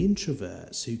get the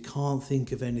introverts who can't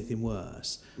think of anything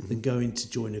worse than going to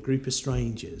join a group of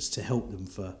strangers to help them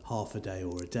for half a day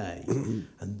or a day.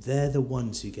 And they're the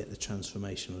ones who get the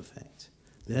transformational effect.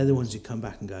 They're the ones who come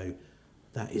back and go,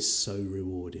 that is so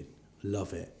rewarding.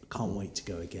 Love it. Can't wait to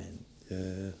go again.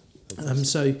 Yeah.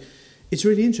 So it's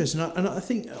really interesting. And I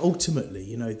think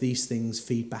ultimately, these things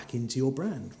feed back into your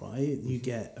brand, right? You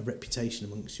get a reputation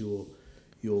amongst your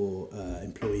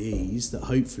employees that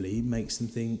hopefully makes them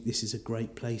think this is a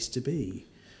great place to be.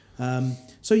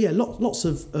 Lots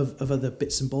of other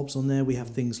bits and bobs on there. We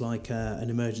have things like an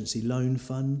emergency loan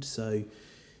fund. So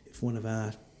if one of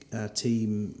our our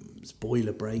team's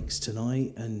boiler breaks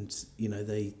tonight, and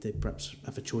they perhaps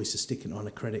have a choice of sticking it on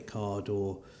a credit card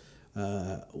or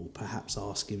perhaps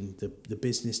asking the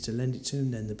business to lend it to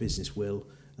them. Then the business will,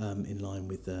 in line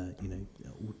with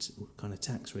all kind of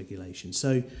tax regulations.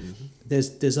 So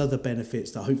there's other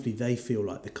benefits that hopefully they feel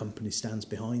like the company stands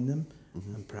behind them,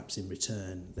 and perhaps in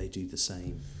return they do the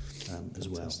same as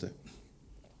well.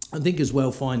 I think as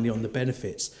well, finally, on the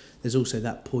benefits, there's also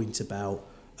that point about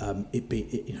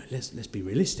let's be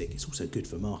realistic. It's also good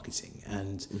for marketing,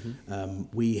 and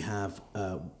we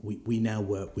now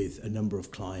work with a number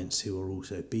of clients who are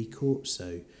also B-Corp.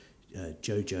 So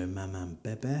Jojo and Mamam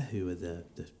Bebe, who are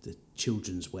the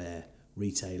children's wear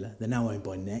retailer. They're now owned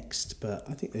by Next, but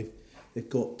I think they've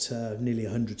got nearly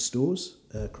 100 stores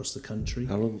across the country.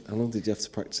 How long did you have to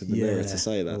practice in the mirror to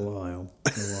say that? A while.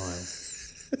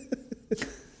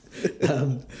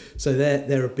 So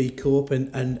they're a B Corp,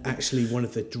 and actually one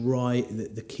of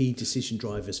the key decision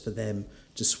drivers for them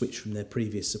to switch from their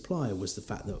previous supplier was the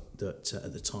fact that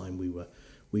at the time we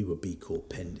were B Corp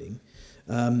pending,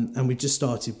 and we just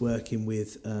started working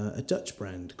with a Dutch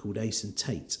brand called Ace and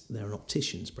Tate. They're an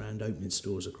opticians brand opening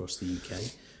stores across the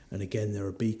UK, and again they're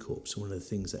a B Corp. So one of the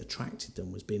things that attracted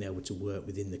them was being able to work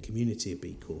within the community of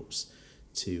B Corps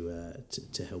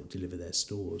to help deliver their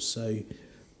stores. So.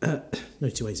 No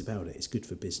two ways about it. It's good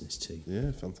for business too.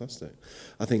 Yeah, fantastic.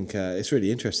 I think it's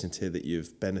really interesting to hear that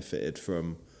you've benefited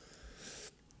from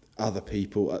other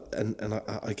people, and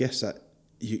I guess that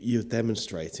you're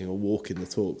demonstrating or walking the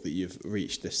talk that you've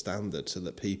reached this standard, so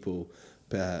that people,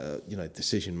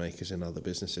 decision makers in other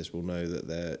businesses will know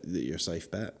that you're a safe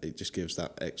bet. It just gives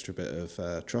that extra bit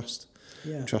of trust.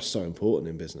 Yeah, trust's so important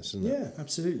in business, isn't it? Yeah,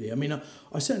 absolutely. I mean,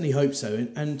 I certainly hope so,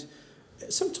 and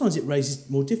sometimes it raises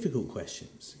more difficult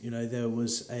questions. There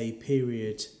was a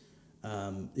period,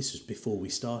 this was before we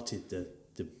started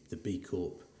the B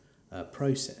Corp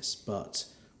process, but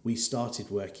we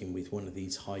started working with one of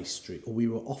these high street, or we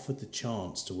were offered the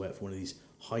chance to work for one of these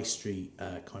high street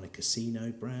kind of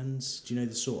casino brands. Do you know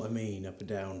the sort I mean, up and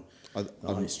down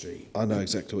the high street? I know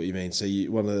exactly what you mean. So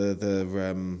one of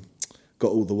the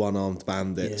got all the one-armed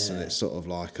bandits, and it's sort of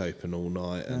like open all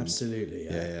night. And absolutely,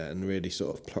 yeah, and really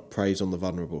sort of preys on the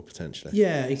vulnerable potentially.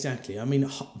 Yeah, exactly. I mean,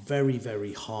 very,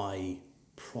 very high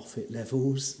profit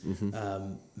levels,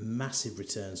 massive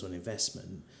returns on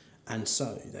investment, and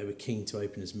so they were keen to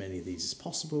open as many of these as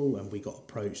possible. And we got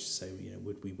approached to say,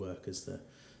 would we work as the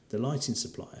lighting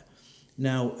supplier?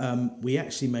 Now, we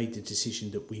actually made the decision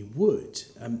that we would,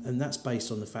 and that's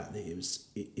based on the fact that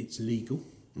it's legal.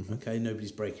 Okay,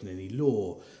 nobody's breaking any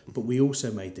law, but we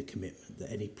also made the commitment that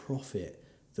any profit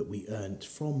that we earned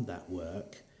from that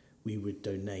work, we would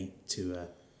donate to a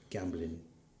gambling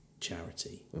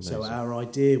charity. Amazing. So our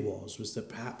idea was that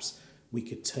perhaps we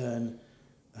could turn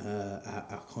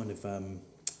our kind of our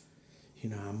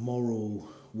moral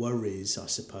worries, I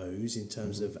suppose, in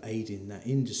terms of aiding that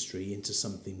industry into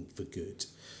something for good.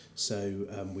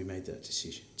 So we made that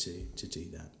decision to do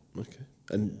that. Okay.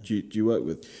 And do you work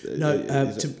with...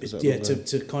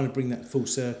 to kind of bring that full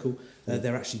circle,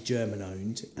 they're actually German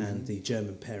owned, and the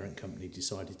German parent company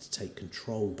decided to take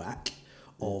control back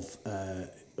of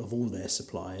all their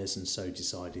suppliers, and so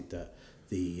decided that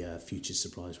the future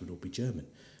suppliers would all be German,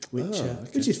 which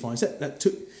is fine. So that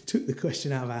took the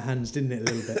question out of our hands, didn't it,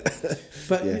 a little bit?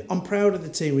 But I'm proud of the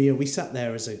team. We sat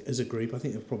there as a group. I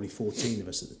think there were probably 14 of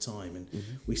us at the time, and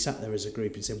we sat there as a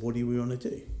group and said, what do we want to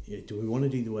do? Do we want to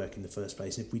do the work in the first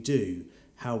place? And if we do,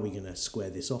 how are we going to square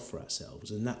this off for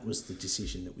ourselves? And that was the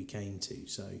decision that we came to.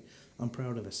 So I'm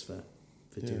proud of us for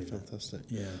doing that. Fantastic.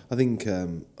 Yeah, I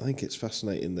think it's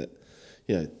fascinating that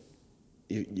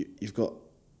you've got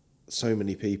so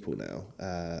many people now.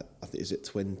 I think, is it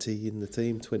 20 in the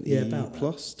team? 20 about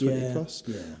plus? That. 20 plus?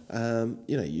 Yeah.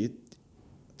 You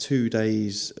 2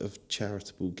 days of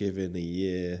charitable giving a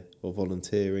year or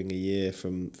volunteering a year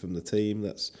from the team.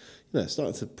 That's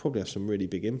starting to probably have some really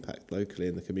big impact locally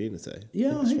in the community.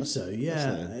 Yeah, I think so.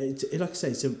 Yeah, like I say,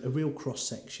 it's a real cross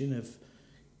section of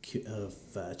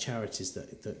charities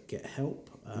that get help.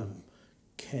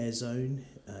 Care Zone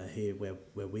here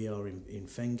where we are in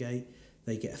Fengate,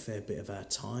 they get a fair bit of our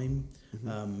time.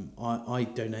 I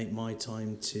donate my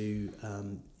time to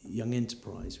Young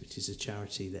Enterprise, which is a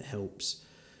charity that helps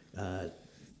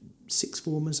sixth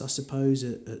formers, I suppose,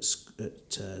 at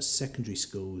secondary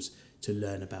schools to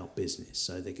learn about business.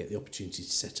 So they get the opportunity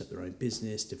to set up their own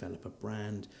business, develop a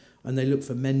brand, and they look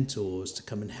for mentors to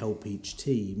come and help each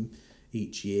team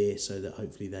each year, so that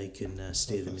hopefully they can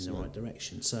steer them in the right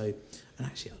direction. So, and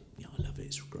actually, I love it.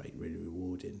 It's great, really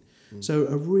rewarding. So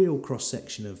a real cross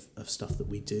section of stuff that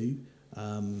we do,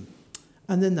 and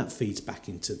then that feeds back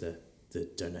into the the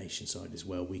donation side as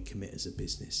well. We commit as a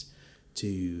business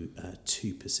to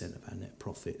 2% of our net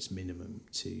profits minimum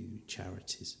to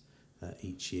charities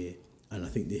each year. And I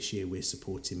think this year we're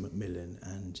supporting Macmillan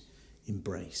and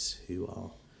Embrace, who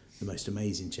are the most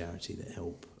amazing charity that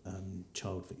help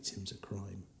child victims of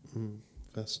crime.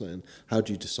 Fascinating. How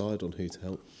do you decide on who to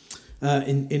help?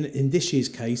 In this year's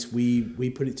case, we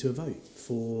put it to a vote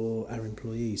for our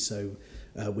employees. So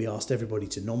we asked everybody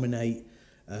to nominate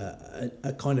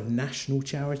a kind of national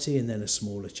charity and then a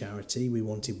smaller charity. We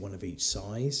wanted one of each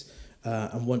size.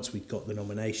 And once we'd got the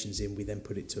nominations in, we then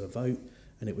put it to a vote.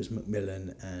 And it was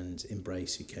Macmillan and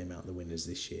Embrace who came out the winners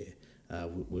this year.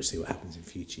 We'll see what happens in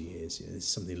future years. There's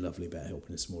something lovely about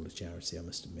helping a smaller charity, I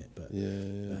must admit. But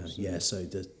so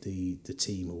the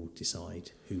team will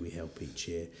decide who we help each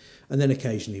year, and then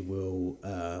occasionally we'll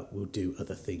do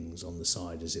other things on the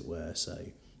side, as it were. So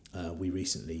we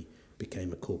recently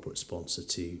became a corporate sponsor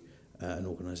to an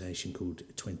organisation called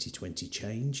 2020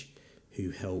 Change, who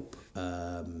help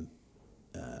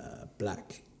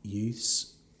black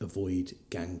youths avoid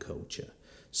gang culture.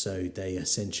 So they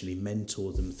essentially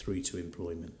mentor them through to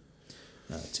employment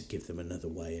to give them another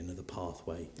way, another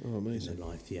pathway in their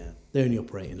life. Yeah, they only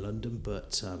operate in London,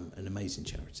 but an amazing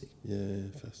charity. Yeah,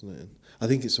 fascinating. I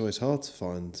think it's always hard to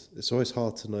find. It's always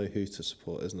hard to know who to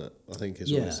support, isn't it? I think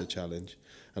it's always a challenge,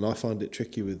 and I find it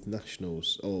tricky with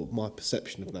nationals. Or my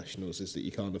perception of nationals is that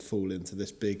you kind of fall into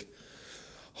this big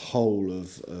hole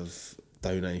of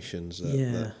donations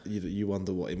that you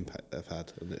wonder what impact they've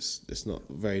had, and it's not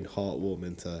very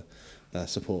heartwarming to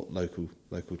support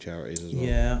local charities as well.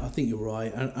 Yeah, I think you're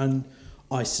right, and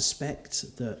I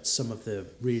suspect that some of the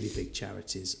really big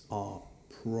charities are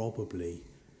probably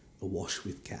awash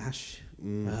with cash.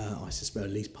 I suspect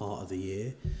at least part of the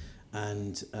year,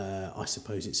 and I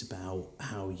suppose it's about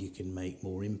how you can make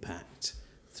more impact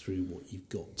through what you've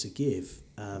got to give,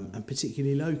 and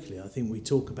particularly locally. I think we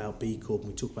talk about B-CORP and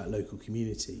we talk about local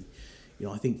community.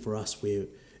 I think for us,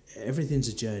 everything's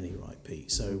a journey, right, Pete?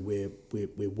 So we're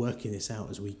working this out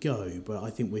as we go, but I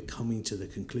think we're coming to the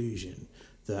conclusion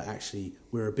that actually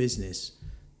we're a business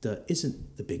that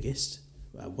isn't the biggest,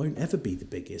 won't ever be the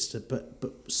biggest,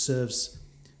 but serves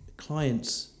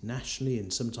clients nationally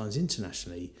and sometimes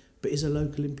internationally, but is a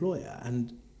local employer.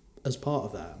 And as part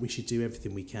of that, we should do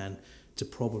everything we can to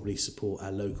probably support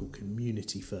our local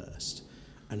community first,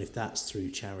 and if that's through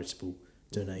charitable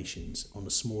donations on a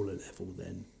smaller level,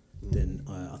 then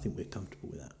I think we're comfortable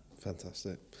with that.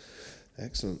 Fantastic,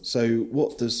 excellent. So,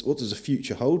 what does a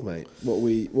future hold, mate? What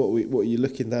are you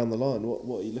looking down the line?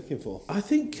 What are you looking for? I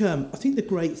think the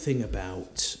great thing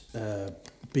about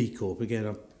B-CORP, again,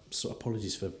 I'm sort of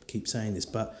apologies for keep saying this,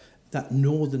 but that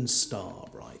Northern Star,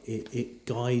 right? It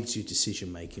guides your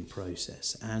decision making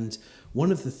process, and one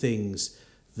of the things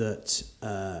that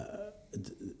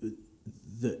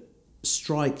that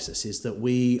strikes us is that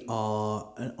we are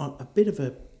a bit of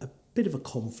a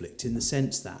conflict, in the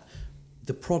sense that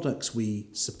the products we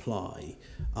supply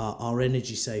are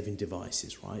energy saving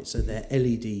devices, right? So they're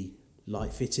LED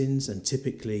light fittings, and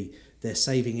typically they're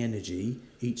saving energy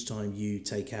each time you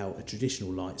take out a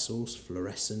traditional light source,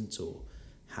 fluorescent or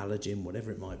halogen,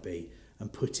 whatever it might be,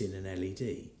 and put in an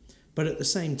LED. But at the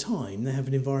same time, they have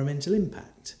an environmental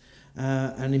impact.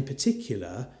 And in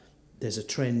particular, there's a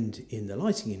trend in the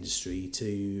lighting industry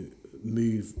to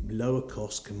move lower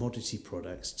cost commodity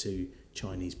products to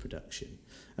Chinese production.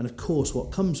 And of course,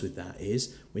 what comes with that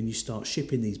is when you start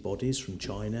shipping these bodies from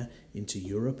China into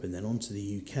Europe and then onto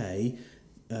the UK,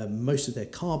 most of their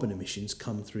carbon emissions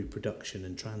come through production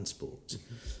and transport.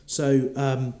 Mm-hmm.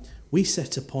 So we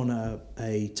set upon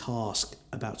a task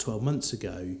about 12 months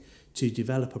ago to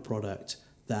develop a product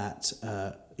that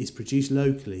is produced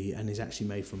locally and is actually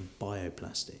made from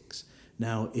bioplastics.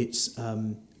 Now, it's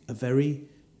a very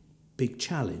big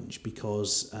challenge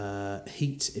because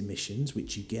heat emissions,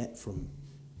 which you get from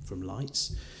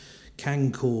lights,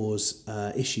 can cause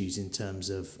issues in terms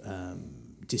of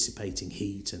dissipating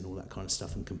heat and all that kind of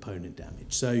stuff, and component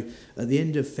damage. So at the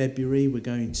end of February, we're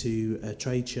going to a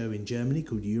trade show in Germany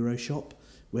called Euroshop,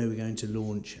 where we're going to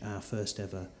launch our first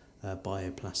ever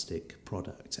bioplastic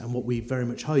product. And what we very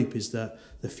much hope is that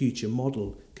the future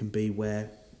model can be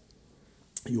where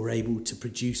you're able to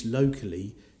produce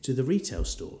locally to the retail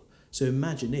store. So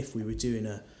imagine if we were doing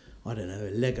a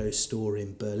Lego store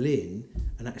in Berlin,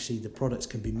 and actually the products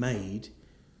can be made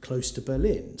close to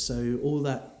Berlin. So all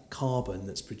that carbon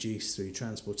that's produced through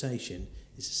transportation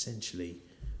is essentially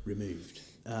removed.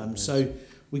 So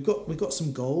we've got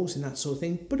some goals in that sort of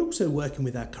thing, but also working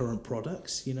with our current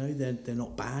products. They're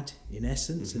not bad in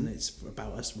essence, mm-hmm. and it's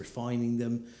about us refining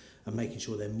them and making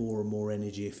sure they're more and more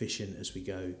energy efficient as we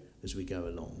go as we go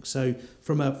along. So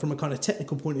from a kind of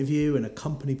technical point of view and a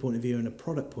company point of view and a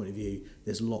product point of view,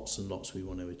 there's lots and lots we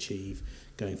want to achieve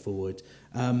going forward.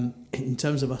 In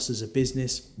terms of us as a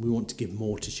business, we want to give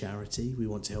more to charity. We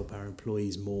want to help our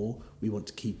employees more. We want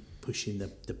to keep pushing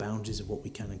the boundaries of what we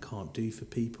can and can't do for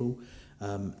people.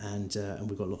 And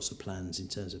we've got lots of plans in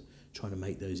terms of trying to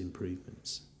make those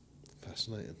improvements.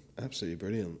 Fascinating. Absolutely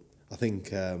brilliant. I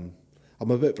think I'm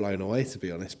a bit blown away, to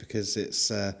be honest, because it's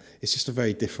just a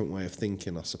very different way of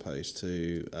thinking, I suppose,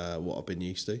 to what I've been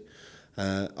used to.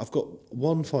 I've got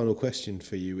one final question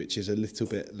for you, which is a little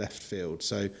bit left field.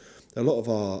 So a lot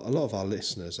of our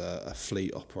listeners are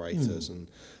fleet operators and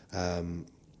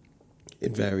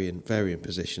in varying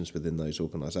positions within those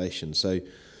organisations. So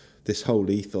this whole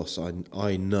ethos,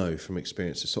 I know from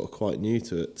experience, is sort of quite new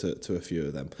to a few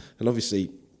of them. And obviously,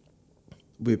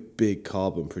 we're big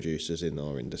carbon producers in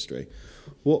our industry.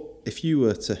 What if you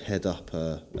were to head up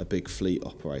a big fleet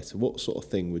operator? What sort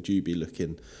of thing would you be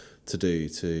looking to do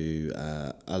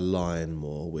to align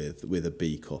more with a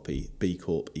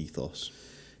B-Corp ethos?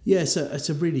 Yeah, so it's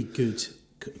a really good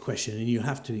question, and you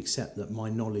have to accept that my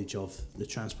knowledge of the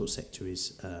transport sector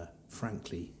is,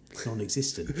 frankly,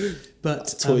 non-existent.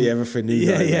 But taught you everything you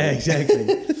know. Yeah,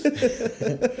 exactly.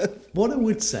 What I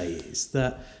would say is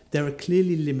that there are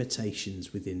clearly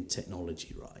limitations within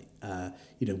technology, right?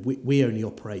 We only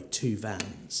operate 2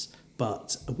 vans,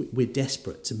 but we're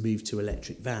desperate to move to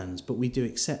electric vans. But we do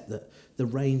accept that the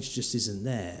range just isn't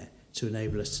there to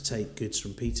enable us to take goods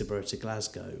from Peterborough to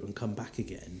Glasgow and come back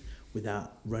again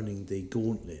without running the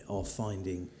gauntlet of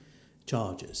finding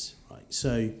chargers, right?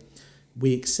 So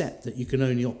we accept that you can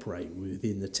only operate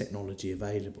within the technology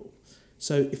available.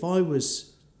 So if I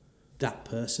was that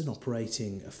person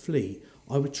operating a fleet,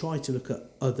 I would try to look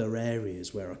at other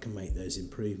areas where I can make those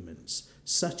improvements,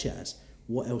 such as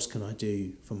what else can I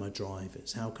do for my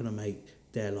drivers? How can I make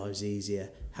their lives easier?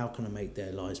 How can I make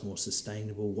their lives more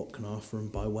sustainable? What can I offer them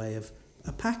by way of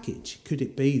a package? Could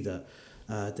it be that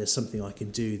there's something I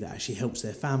can do that actually helps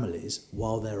their families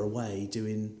while they're away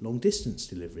doing long distance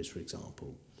deliveries, for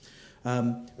example?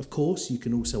 Of course, you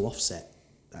can also offset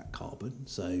that carbon.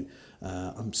 So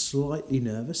I'm slightly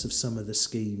nervous of some of the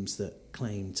schemes that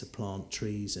claim to plant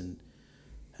trees and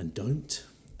don't.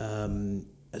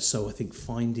 So I think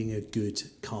finding a good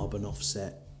carbon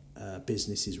offset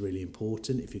business is really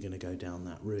important if you're going to go down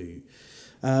that route.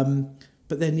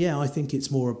 But then, I think it's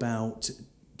more about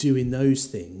doing those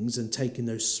things and taking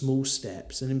those small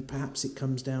steps. And then perhaps it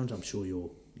comes down to, I'm sure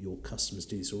your customers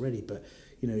do this already, but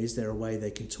is there a way they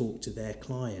can talk to their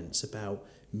clients about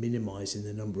minimising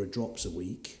the number of drops a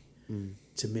week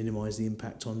to minimise the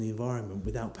impact on the environment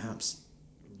without perhaps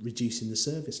reducing the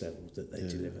service level that they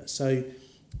deliver? So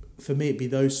for me, it'd be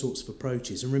those sorts of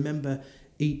approaches. And remember,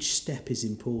 each step is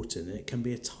important, and it can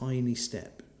be a tiny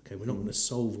step. Okay, we're not going to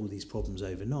solve all these problems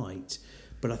overnight,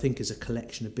 but I think as a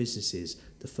collection of businesses,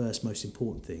 the first most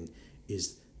important thing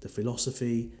is the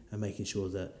philosophy and making sure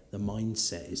that the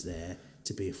mindset is there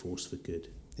to be a force for good.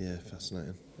 Yeah,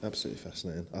 fascinating. Absolutely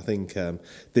fascinating. I think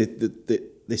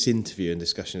this interview and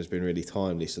discussion has been really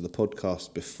timely. So the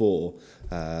podcast before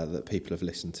that people have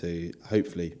listened to,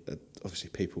 hopefully, obviously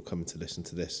people coming to listen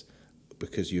to this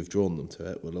because you've drawn them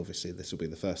to it. Well, obviously this will be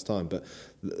the first time, but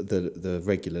the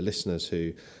regular listeners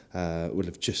who will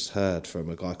have just heard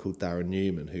from a guy called Darren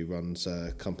Newman, who runs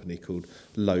a company called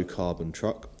Low Carbon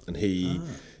Truck, and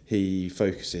he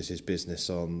focuses his business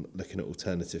on looking at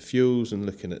alternative fuels and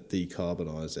looking at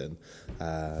decarbonising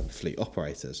fleet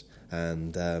operators.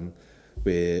 And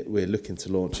we're looking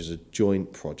to launch as a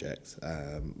joint project,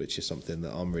 which is something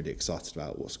that I'm really excited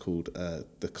about, what's called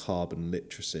the carbon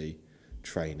literacy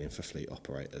training for fleet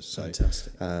operators. So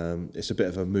fantastic. It's a bit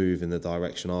of a move in the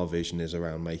direction our vision is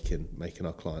around making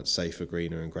our clients safer,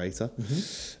 greener and greater.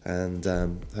 And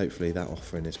hopefully that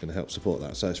offering is going to help support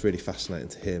that. So it's really fascinating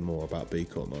to hear more about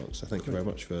B-Corp, Mark. So thank you very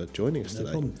much for joining us today.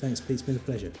 No problem. Thanks, Pete. It's been a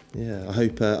pleasure. Yeah, I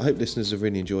hope listeners have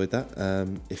really enjoyed that.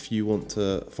 If you want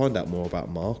to find out more about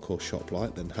Mark or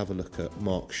Shoplight, then have a look at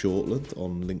Mark Shortland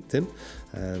on LinkedIn.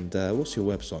 And what's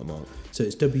your website, Mark? So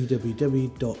it's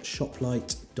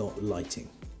www.shoplight.lighting.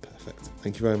 Perfect.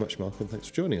 Thank you very much, Mark, and thanks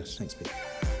for joining us. Thanks, Pete.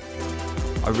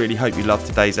 I really hope you loved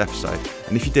today's episode,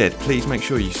 and if you did, please make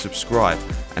sure you subscribe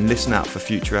and listen out for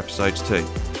future episodes too.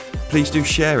 Please do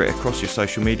share it across your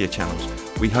social media channels.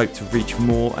 We hope to reach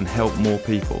more and help more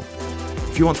people.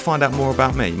 If you want to find out more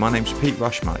about me, my name's Pete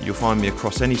Rushmer. You'll find me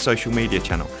across any social media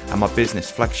channel and my business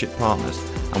Flagship Partners,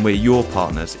 and we're your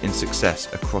partners in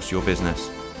success across your business.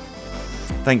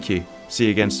 Thank you. See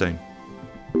you again soon.